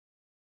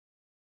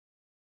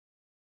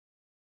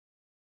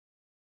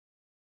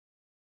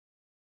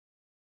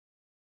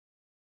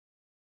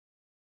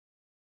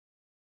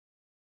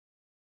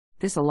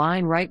This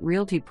Align Right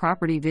Realty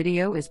property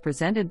video is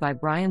presented by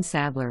Brian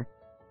Sadler.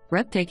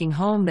 Breathtaking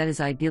home that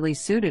is ideally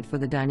suited for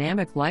the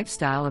dynamic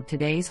lifestyle of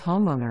today's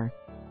homeowner.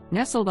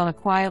 Nestled on a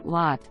quiet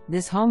lot,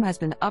 this home has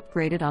been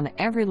upgraded on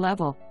every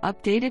level: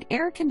 updated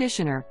air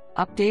conditioner,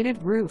 updated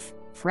roof,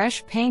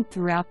 fresh paint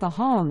throughout the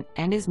home,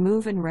 and is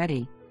move-in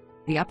ready.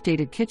 The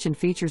updated kitchen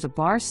features a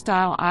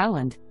bar-style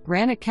island,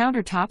 granite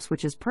countertops,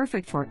 which is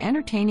perfect for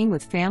entertaining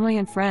with family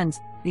and friends.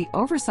 The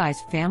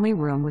oversized family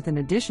room with an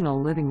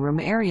additional living room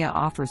area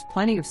offers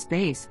plenty of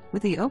space,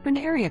 with the open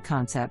area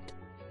concept.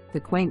 The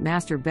quaint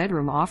master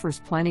bedroom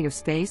offers plenty of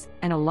space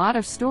and a lot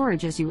of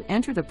storage as you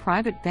enter the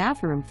private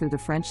bathroom through the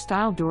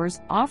French-style doors,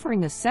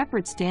 offering a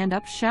separate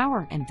stand-up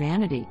shower and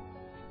vanity.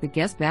 The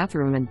guest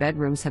bathroom and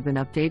bedrooms have been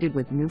updated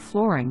with new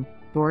flooring,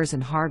 doors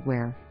and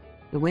hardware.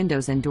 The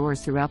windows and doors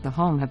throughout the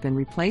home have been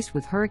replaced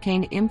with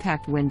hurricane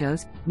impact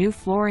windows, new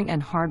flooring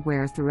and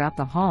hardware throughout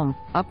the home,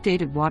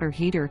 updated water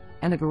heater,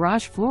 and the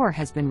garage floor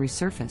has been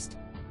resurfaced.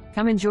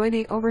 Come enjoy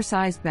the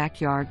oversized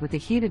backyard with a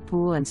heated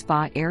pool and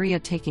spa area,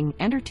 taking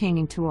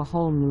entertaining to a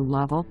whole new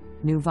level,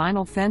 new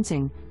vinyl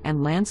fencing,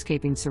 and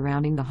landscaping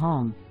surrounding the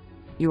home.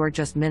 You are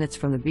just minutes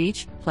from the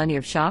beach, plenty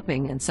of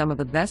shopping, and some of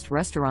the best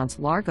restaurants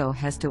Largo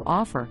has to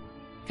offer.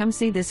 Come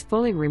see this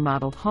fully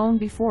remodeled home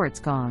before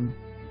it's gone.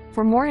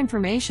 For more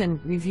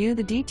information, review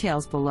the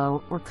details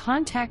below or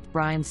contact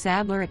Brian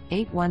Sadler at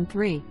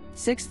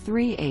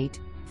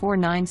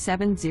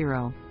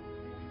 813-638-4970.